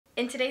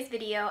In today's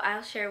video,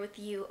 I'll share with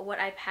you what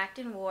I packed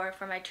and wore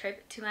for my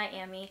trip to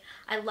Miami.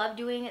 I love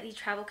doing the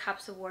travel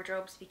capsule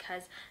wardrobes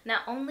because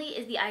not only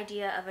is the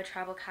idea of a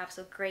travel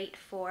capsule great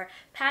for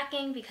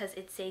packing because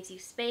it saves you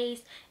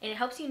space and it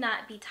helps you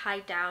not be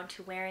tied down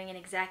to wearing an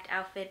exact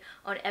outfit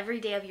on every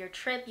day of your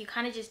trip. You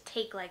kind of just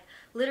take like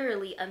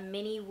literally a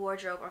mini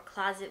wardrobe or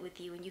closet with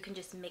you and you can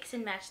just mix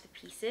and match the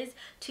pieces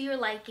to your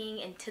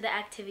liking and to the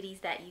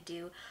activities that you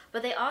do.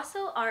 But they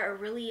also are a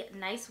really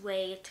nice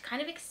way to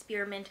kind of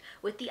experiment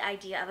with the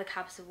idea of a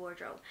capsule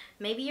wardrobe.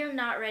 Maybe you're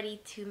not ready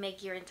to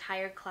make your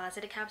entire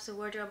closet a capsule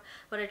wardrobe,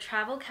 but a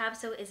travel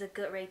capsule is a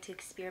good way to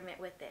experiment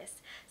with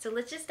this. So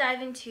let's just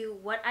dive into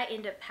what I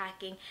end up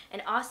packing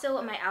and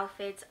also my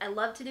outfits. I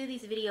love to do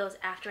these videos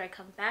after I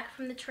come back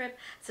from the trip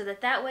so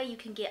that way you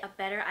can get a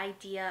better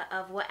idea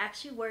of what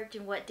actually worked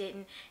and what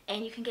didn't,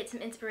 and you can get some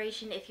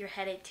inspiration if you're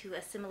headed to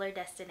a similar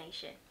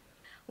destination.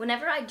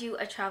 Whenever I do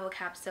a travel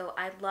capsule,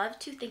 I love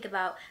to think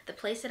about the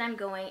place that I'm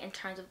going in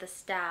terms of the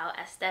style,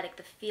 aesthetic,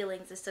 the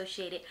feelings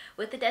associated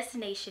with the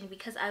destination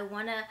because I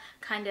want to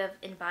kind of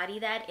embody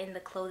that in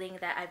the clothing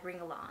that I bring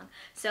along.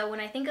 So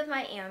when I think of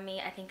Miami,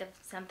 I think of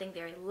something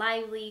very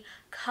lively,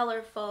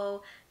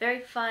 colorful, very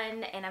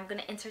fun, and I'm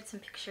going to insert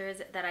some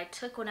pictures that I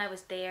took when I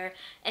was there.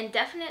 And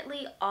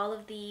definitely all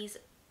of these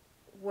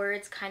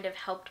words kind of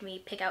helped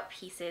me pick out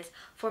pieces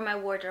for my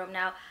wardrobe.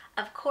 Now,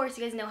 of course,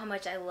 you guys know how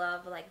much I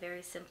love like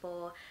very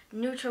simple,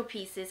 neutral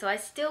pieces. So I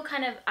still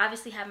kind of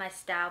obviously have my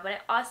style, but I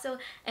also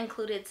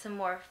included some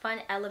more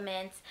fun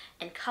elements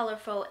and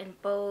colorful and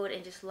bold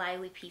and just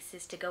lively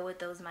pieces to go with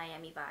those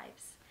Miami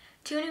vibes.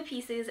 Two new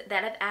pieces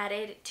that I've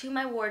added to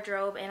my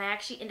wardrobe and I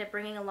actually end up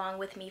bringing along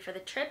with me for the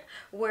trip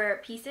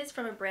were pieces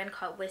from a brand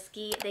called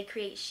Wiskii. They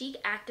create chic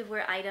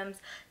activewear items.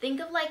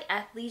 Think of like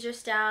athleisure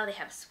style. They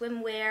have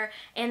swimwear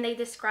and they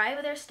describe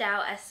their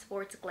style as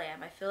sports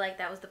glam. I feel like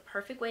that was the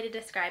perfect way to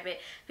describe it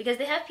because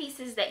they have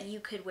pieces that you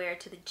could wear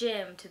to the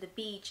gym, to the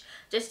beach,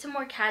 just to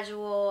more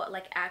casual,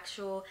 like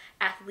actual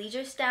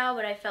athleisure style,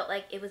 but I felt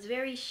like it was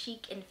very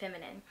chic and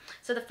feminine.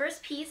 So the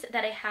first piece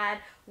that I had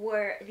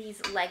were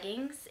these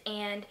leggings,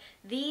 and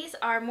these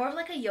are more of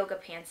like a yoga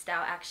pants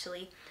style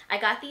actually. I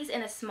got these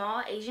in a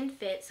small Asian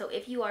fit, so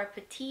if you are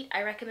petite,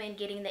 I recommend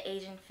getting the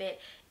Asian fit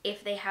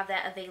if they have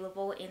that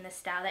available in the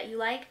style that you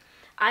like.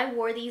 I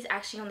wore these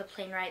actually on the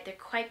plane ride. They're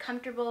quite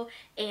comfortable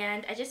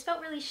and I just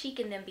felt really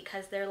chic in them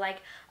because they're like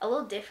a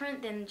little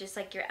different than just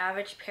like your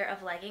average pair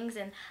of leggings,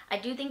 and I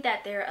do think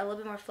that they're a little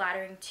bit more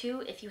flattering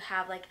too if you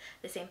have like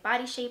the same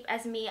body shape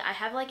as me. I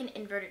have like an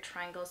inverted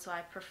triangle, so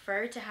I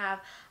prefer to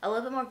have a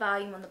little bit more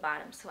volume on the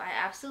bottom. So I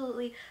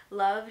absolutely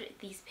loved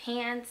these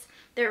pants.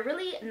 They're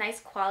really nice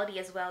quality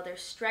as well. They're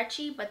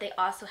stretchy, but they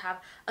also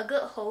have a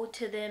good hold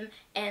to them,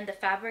 and the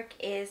fabric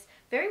is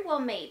very well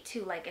made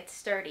too. Like it's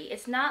sturdy.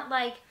 It's not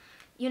like,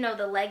 you know,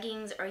 the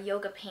leggings or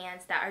yoga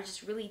pants that are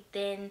just really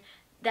thin,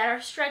 that are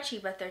stretchy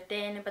but they're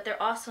thin, but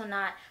they're also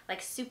not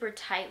like super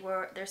tight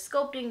where they're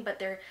sculpting but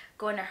they're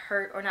going to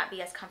hurt or not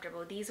be as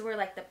comfortable. These were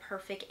like the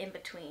perfect in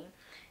between.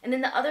 And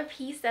then the other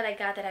piece that I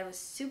got that I was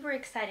super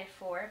excited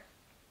for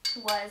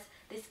was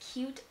this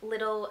cute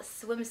little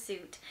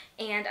swimsuit,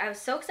 and I was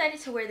so excited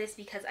to wear this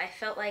because I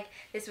felt like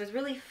this was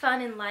really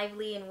fun and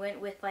lively and went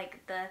with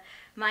like the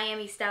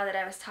Miami style that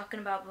I was talking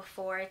about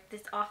before.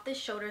 This off the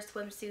shoulder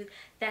swimsuit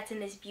that's in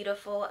this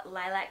beautiful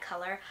lilac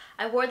color.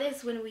 I wore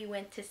this when we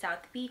went to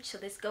South Beach, so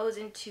this goes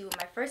into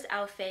my first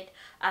outfit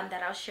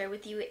that I'll share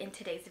with you in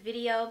today's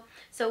video.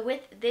 So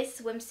with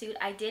this swimsuit,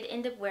 I did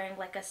end up wearing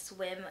like a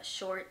swim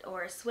short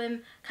or a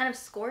swim kind of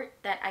skirt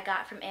that I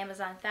got from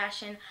Amazon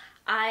Fashion.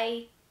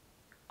 I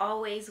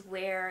always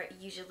wear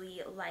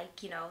usually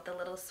like, you know, the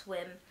little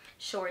swim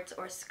shorts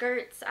or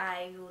skirts.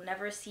 I will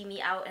never see me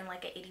out in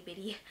like a itty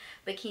bitty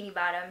bikini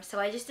bottom, so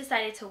I just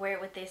decided to wear it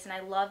with this, and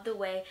I love the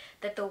way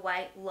that the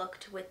white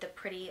looked with the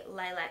pretty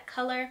lilac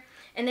color.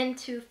 And then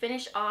to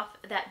finish off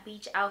that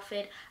beach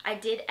outfit, I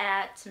did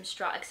add some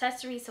straw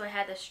accessories. So I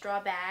had the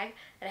straw bag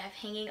that I have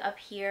hanging up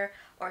here,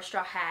 or a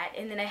straw hat,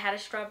 and then I had a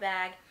straw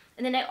bag,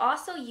 and then I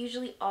also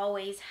usually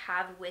always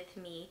have with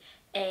me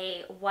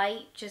a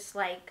white just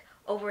like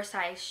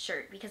oversized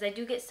shirt because I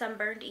do get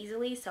sunburned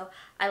easily, so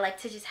I like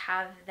to just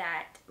have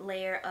that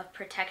layer of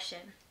protection.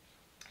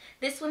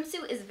 This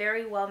swimsuit is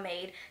very well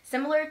made.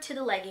 Similar to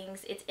the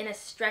leggings, it's in a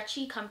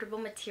stretchy, comfortable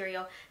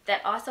material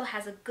that also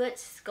has a good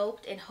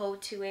sculpt and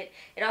hold to it.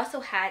 It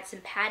also had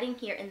some padding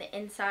here in the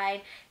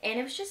inside, and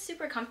it was just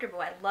super comfortable.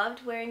 I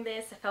loved wearing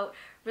this. I felt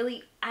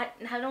really, I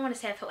don't want to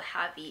say I felt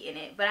happy in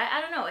it, but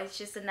I don't know, it's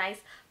just a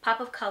nice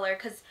pop of color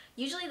because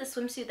usually the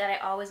swimsuit that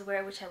I always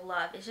wear, which I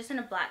love, is just in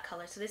a black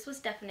color. So this was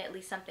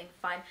definitely something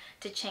fun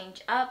to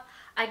change up.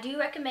 I do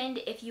recommend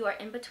if you are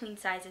in between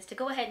sizes to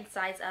go ahead and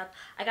size up.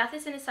 I got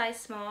this in a size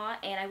small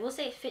and I will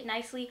say it fit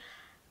nicely.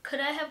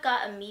 Could I have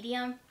got a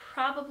medium?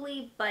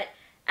 Probably, but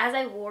as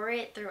I wore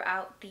it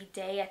throughout the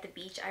day at the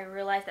beach, I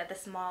realized that the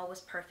small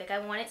was perfect. I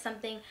wanted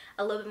something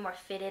a little bit more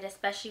fitted,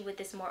 especially with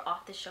this more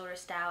off the shoulder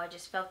style. I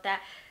just felt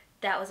that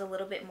that was a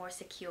little bit more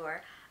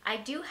secure. I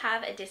do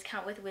have a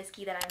discount with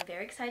Wiskii that I'm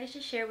very excited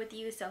to share with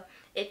you. So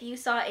if you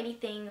saw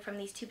anything from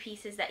these two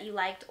pieces that you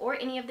liked, or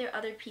any of their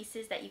other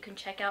pieces that you can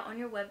check out on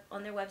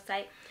their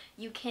website,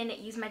 you can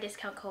use my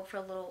discount code for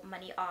a little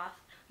money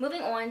off.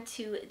 Moving on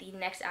to the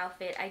next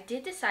outfit, I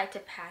did decide to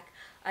pack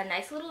a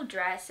nice little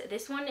dress.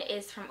 This one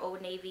is from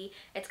Old Navy.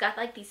 It's got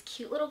like these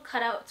cute little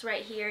cutouts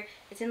right here.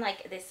 It's in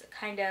like this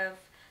kind of,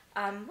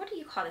 what do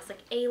you call this,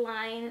 like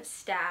A-line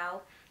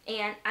style.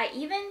 And I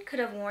even could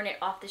have worn it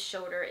off the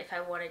shoulder if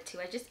I wanted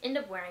to. I just end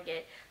up wearing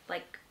it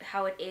like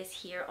how it is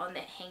here on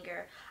the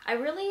hanger. I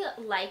really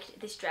liked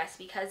this dress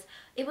because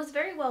it was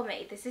very well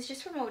made. This is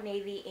just from Old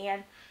Navy,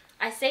 and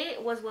I say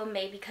it was well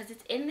made because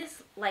it's in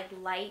this like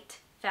light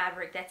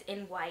fabric that's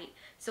in white,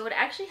 so it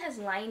actually has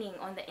lining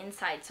on the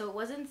inside, so it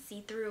wasn't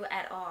see-through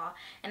at all.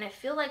 And I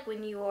feel like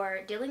when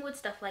you're dealing with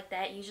stuff like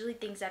that, usually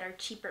things that are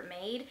cheaper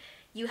made,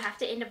 you have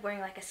to end up wearing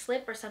like a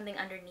slip or something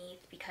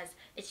underneath because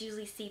it's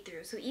usually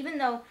see-through. So even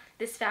though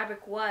this fabric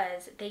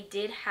they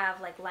did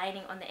have like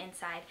lining on the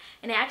inside.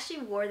 And I actually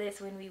wore this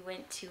when we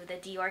went to the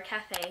Dior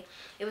Cafe.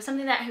 It was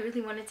something that I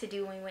really wanted to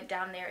do when we went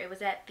down there. It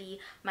was at the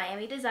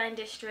Miami Design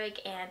District,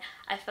 and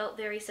I felt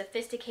very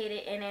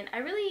sophisticated in it. I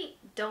really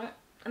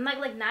I'm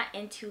like not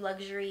into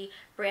luxury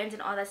brands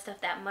and all that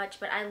stuff that much,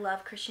 but I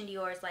love Christian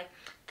Dior's like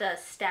the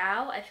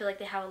style. I feel like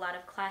they have a lot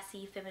of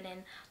classy,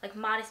 feminine, like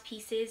modest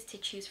pieces to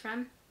choose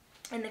from.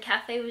 And the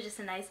cafe was just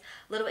a nice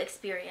little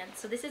experience.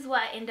 So this is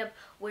what I end up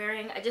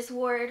wearing. I just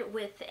wore it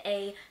with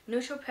a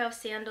neutral pair of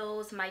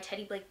sandals, my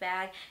Teddy Blake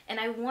bag, and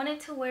I wanted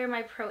to wear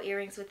my pearl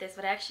earrings with this,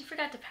 but I actually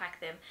forgot to pack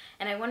them.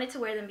 And I wanted to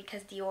wear them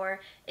because Dior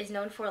is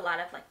known for a lot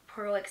of like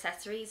pearl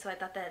accessories, so I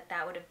thought that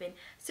that would have been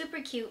super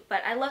cute.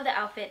 But I love the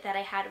outfit that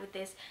I had with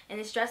this, and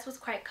this dress was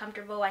quite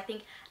comfortable. I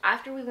think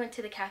after we went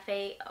to the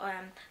cafe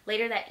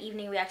later that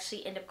evening, we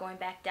actually ended up going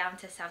back down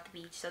to South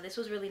Beach, so this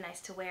was really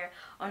nice to wear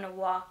on a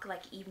walk,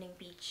 like evening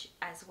beach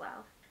as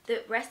well.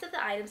 The rest of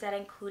the items that I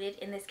included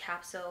in this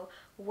capsule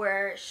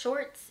were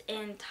shorts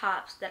and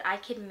tops that I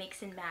could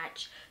mix and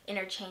match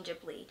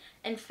interchangeably.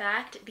 In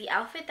fact, the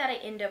outfit that I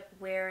ended up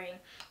wearing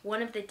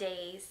one of the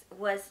days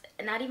was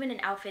not even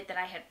an outfit that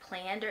I had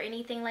planned or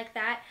anything like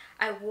that.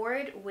 I wore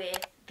it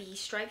with the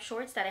striped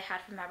shorts that I had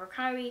from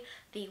Abercrombie,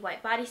 the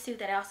white bodysuit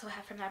that I also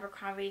had from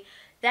Abercrombie.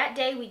 That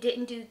day we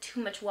didn't do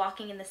too much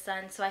walking in the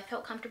sun, so I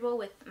felt comfortable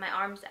with my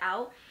arms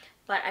out.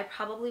 But I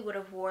probably would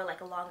have wore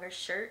like a longer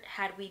shirt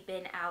had we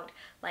been out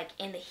like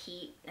in the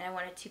heat, and I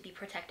wanted to be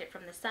protected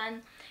from the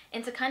sun.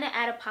 And to kind of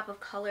add a pop of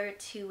color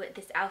to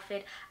this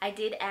outfit, I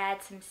did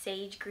add some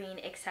sage green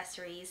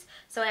accessories.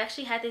 So I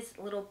actually had this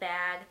little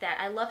bag that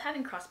I love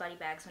having crossbody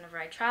bags whenever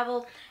I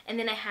travel, and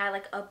then I had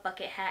like a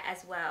bucket hat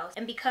as well.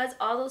 And because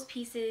all those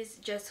pieces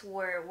just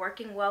were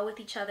working well with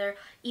each other,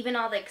 even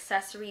all the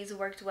accessories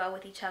worked well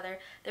with each other,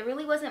 there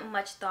really wasn't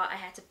much thought I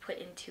had to put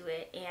into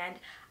it, and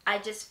I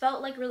just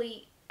felt like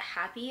really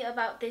happy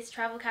about this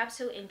travel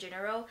capsule in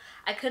general.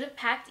 I could have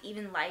packed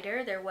even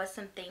lighter. There was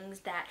some things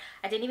that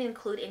I didn't even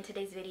include in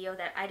today's video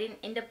that I didn't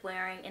end up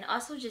wearing, and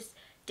also just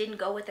didn't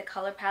go with the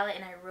color palette.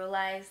 And I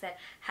realized that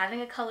having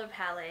a color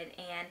palette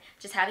and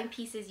just having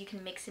pieces you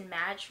can mix and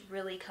match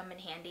really come in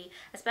handy,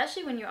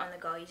 especially when you're on the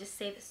go. You just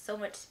save so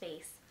much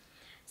space.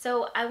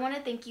 So I want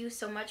to thank you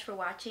so much for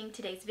watching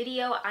today's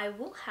video. I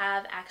will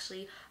have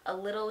actually a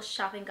little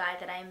shopping guide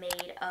that I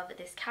made of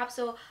this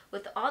capsule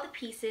with all the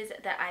pieces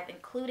that I've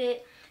included.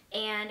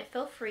 And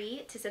feel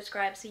free to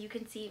subscribe so you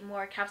can see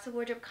more capsule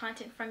wardrobe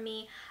content from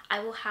me. I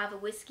will have a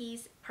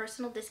Wiskii's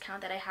personal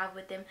discount that I have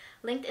with them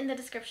linked in the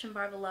description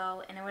bar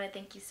below. And I want to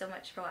thank you so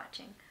much for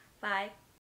watching. Bye.